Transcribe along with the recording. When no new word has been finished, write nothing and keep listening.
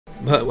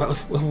But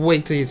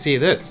wait till you see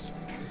this.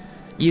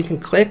 You can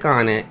click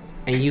on it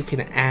and you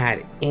can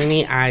add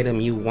any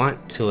item you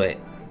want to it.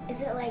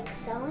 Is it like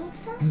selling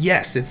stuff?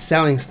 Yes, it's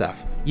selling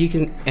stuff. You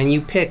can, and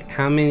you pick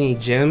how many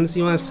gems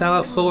you want to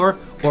sell it for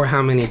or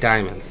how many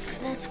diamonds.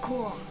 That's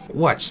cool.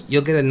 Watch,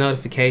 you'll get a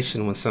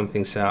notification when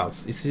something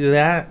sells. You see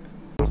that?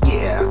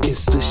 Yeah,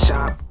 it's the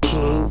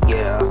Shopking.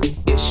 Yeah,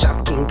 it's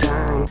Shopking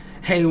time.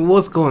 Hey,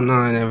 what's going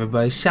on,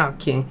 everybody?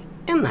 Shopking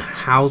in the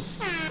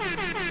house.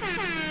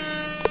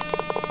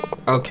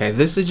 Okay,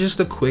 this is just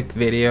a quick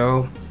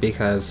video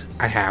because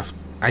I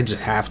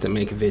just have to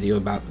make a video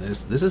about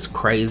this. This is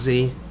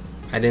crazy.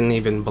 I didn't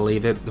even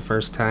believe it the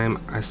first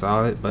time I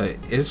saw it, but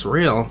it's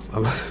real.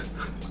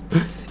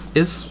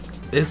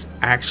 It's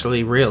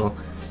actually real.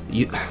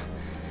 You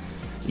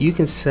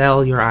can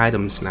sell your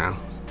items now.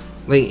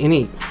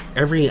 Like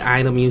every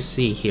item you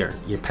see here,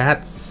 your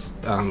pets,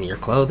 your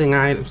clothing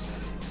items,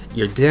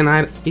 your den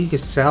items, you can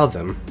sell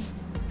them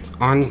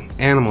on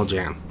Animal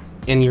Jam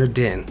in your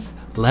den.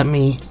 Let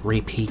me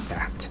repeat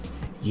that.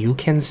 You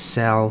can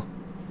sell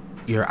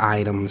your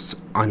items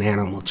on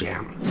Animal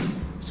Jam.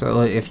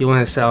 So if you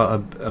want to sell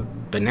a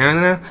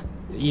banana,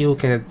 you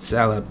can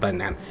sell a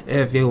banana.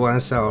 If you want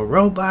to sell a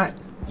robot,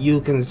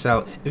 you can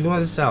sell. If you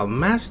want to sell a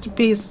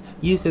masterpiece,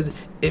 you can.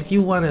 If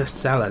you want to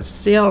sell a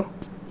seal,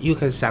 you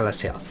can sell a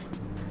seal.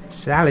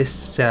 Sally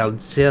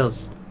sells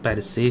seals by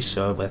the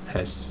seashore with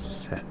her.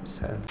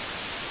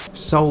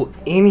 So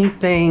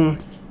anything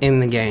in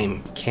the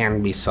game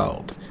can be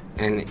sold,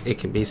 and it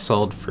can be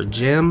sold for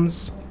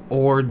gems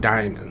or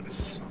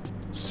diamonds.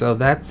 So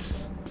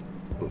that's,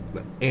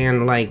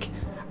 and like,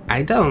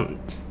 I don't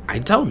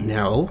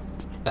know.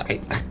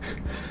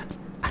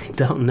 I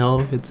don't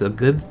know if it's a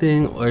good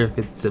thing or if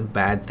it's a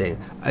bad thing.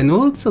 I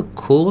know it's a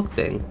cool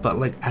thing, but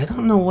like, I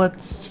don't know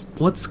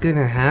what's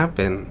gonna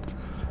happen.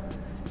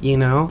 You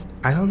know,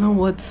 I don't know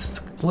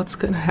what's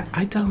gonna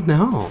I don't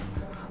know.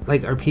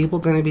 Like, are people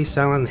gonna be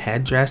selling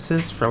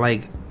headdresses for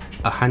like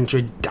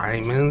 100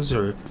 diamonds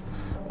or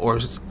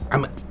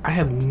I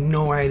have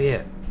no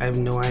idea. I have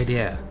no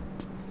idea.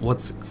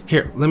 What's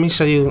here? Let me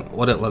show you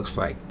what it looks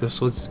like.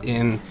 This was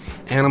in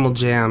Animal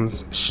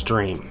Jam's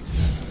stream.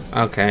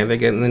 Okay, they're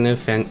getting the new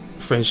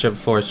Friendship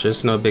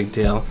Fortress, no big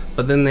deal.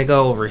 But then they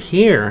go over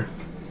here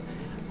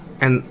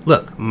and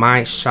look,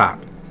 my shop.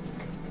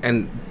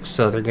 And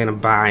so they're gonna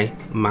buy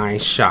my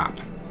shop,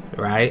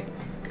 right?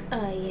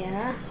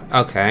 Yeah.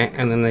 Okay,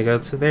 and then they go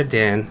to their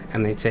den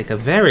and they take a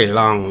very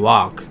long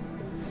walk.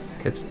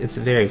 It's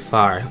very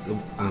far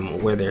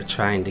where they're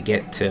trying to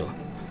get to.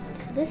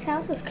 This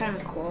house is kind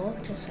of cool,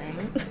 just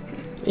saying.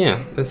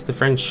 Yeah, that's the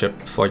Friendship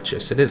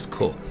Fortress. It is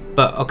cool.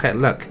 But okay,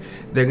 look,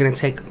 they're gonna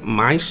take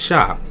my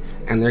shop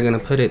and they're gonna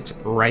put it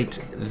right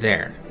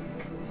there.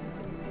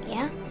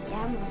 Yeah.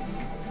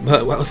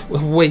 But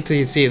wait till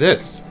you see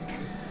this.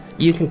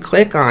 You can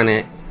click on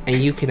it and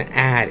you can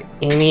add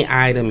any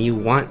item you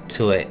want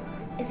to it.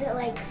 Is it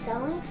like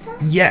selling stuff?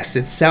 Yes,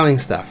 it's selling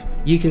stuff.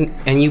 You can,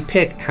 and you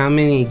pick how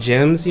many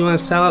gems you want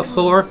to sell it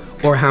for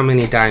or how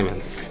many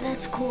diamonds.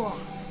 That's cool.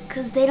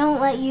 Because they don't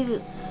let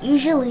you,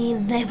 usually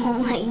they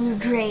won't let you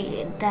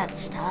trade that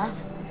stuff.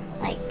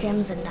 Like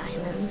gems and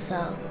diamonds,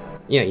 so.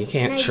 Yeah, you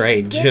can't Now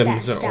trade you can get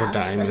gems that or stuff.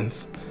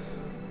 diamonds.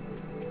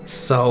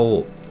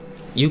 So,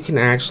 you can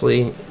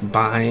actually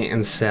buy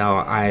and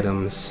sell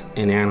items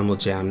in Animal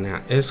Jam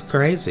now. It's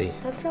crazy.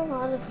 That's a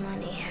lot of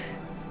money.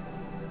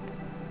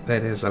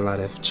 That is a lot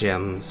of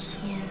gems.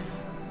 Yeah.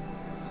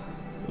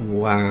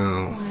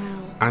 Wow.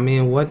 Wow. I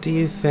mean, what do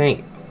you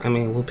think? I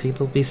mean, will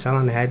people be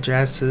selling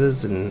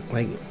headdresses and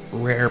like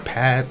rare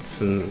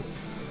pets and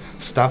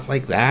stuff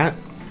like that?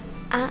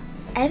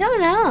 I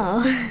don't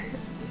know.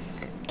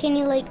 Can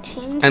you like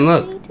change And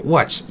the look, page?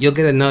 watch, you'll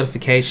get a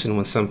notification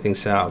when something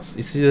sells.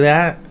 You see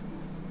that?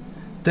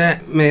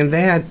 That, man,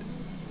 that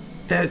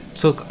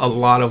took a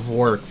lot of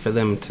work for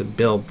them to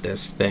build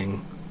this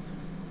thing.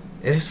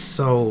 It's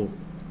so...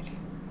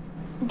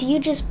 Do you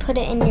just put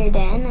it in your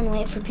den and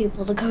wait for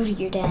people to go to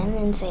your den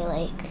and say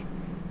like,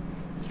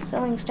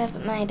 selling stuff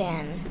at my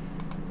den?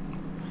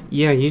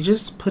 Yeah, you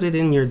just put it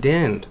in your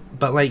den.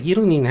 But like, you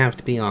don't even have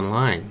to be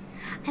online.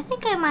 I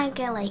think I might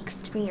get like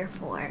 3 or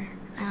 4.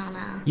 I don't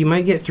know. You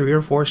might get 3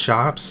 or 4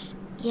 shops.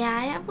 Yeah,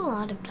 I have a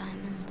lot of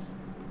diamonds.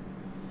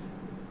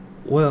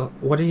 Well,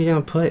 what are you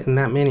gonna put in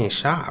that many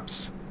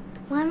shops?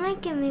 Well, I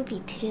might get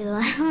maybe 2.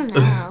 I don't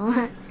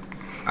know.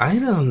 I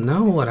don't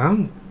know what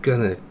I'm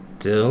gonna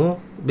do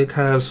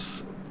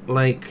because,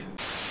 like,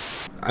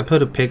 I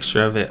put a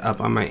picture of it up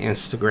on my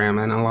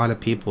Instagram and a lot of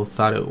people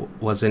thought it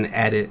was an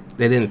edit.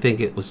 They didn't think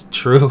it was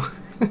true.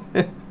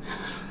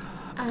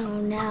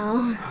 Oh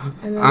no.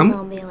 And then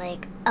they'll be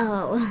like,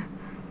 oh.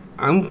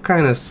 I'm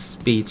kind of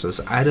speechless.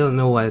 I don't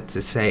know what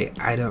to say.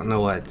 I don't know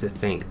what to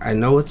think. I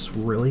know it's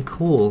really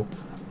cool,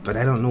 but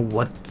I don't know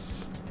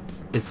what's...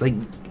 It's like,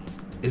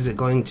 is it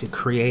going to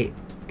create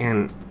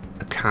an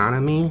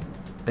economy?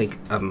 Like,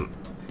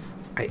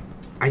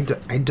 I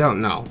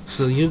don't know.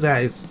 So you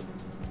guys,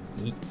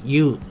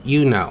 you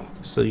know.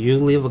 So you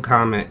leave a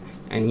comment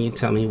and you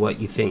tell me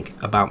what you think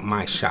about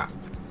my shop.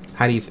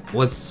 How do you?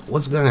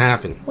 What's gonna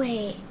happen?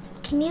 Wait,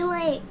 can you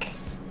like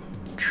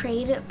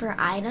trade it for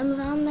items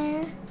on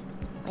there?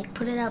 Like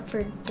put it up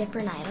for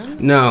different items?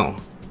 No,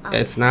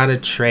 it's not a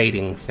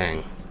trading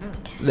thing.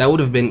 Okay. That would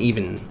have been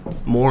even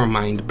more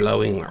mind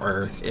blowing.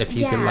 Or if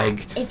you could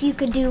like, if you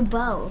could do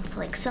both,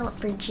 like sell it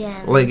for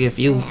gems. like if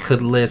you yeah.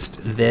 could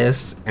list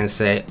this and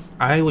say,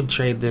 I would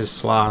trade this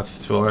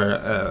sloth for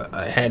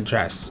a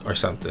headdress or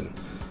something.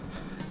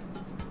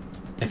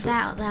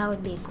 That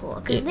would be cool,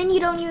 because then you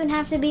don't even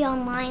have to be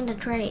online to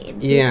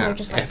trade. Yeah, People are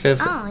just like,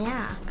 oh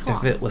yeah, cool.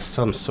 If it was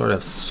some sort of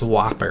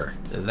swapper,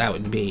 that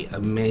would be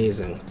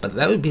amazing. But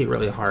that would be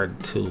really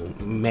hard to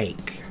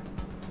make.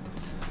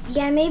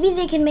 Yeah, maybe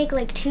they can make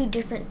like 2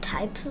 different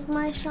types of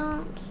my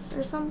shops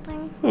or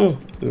something.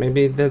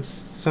 Maybe that's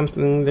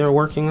something they're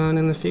working on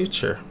in the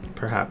future,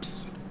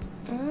 perhaps.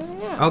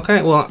 Yeah.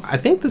 Okay, well, I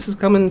think this is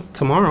coming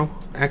tomorrow,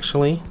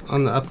 actually,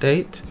 on the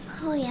update.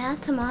 Oh yeah,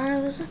 tomorrow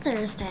is a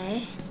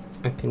Thursday.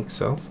 I think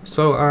so.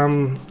 So,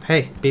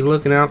 hey, be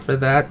looking out for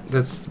that.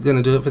 That's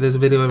gonna do it for this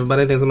video,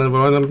 everybody. Thanks so much for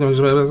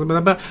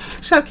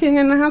Shopking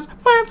in the house.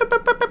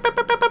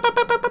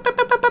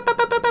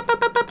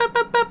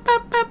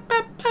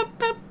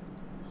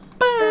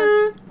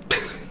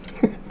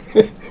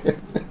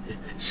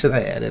 Should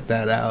I edit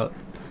that out?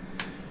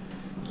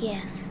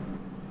 Yes.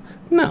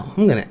 No,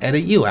 I'm gonna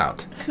edit you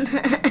out. Look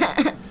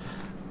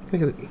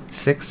at it.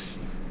 6,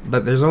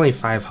 but there's only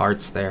 5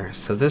 hearts there,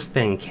 so this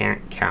thing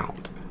can't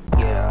count.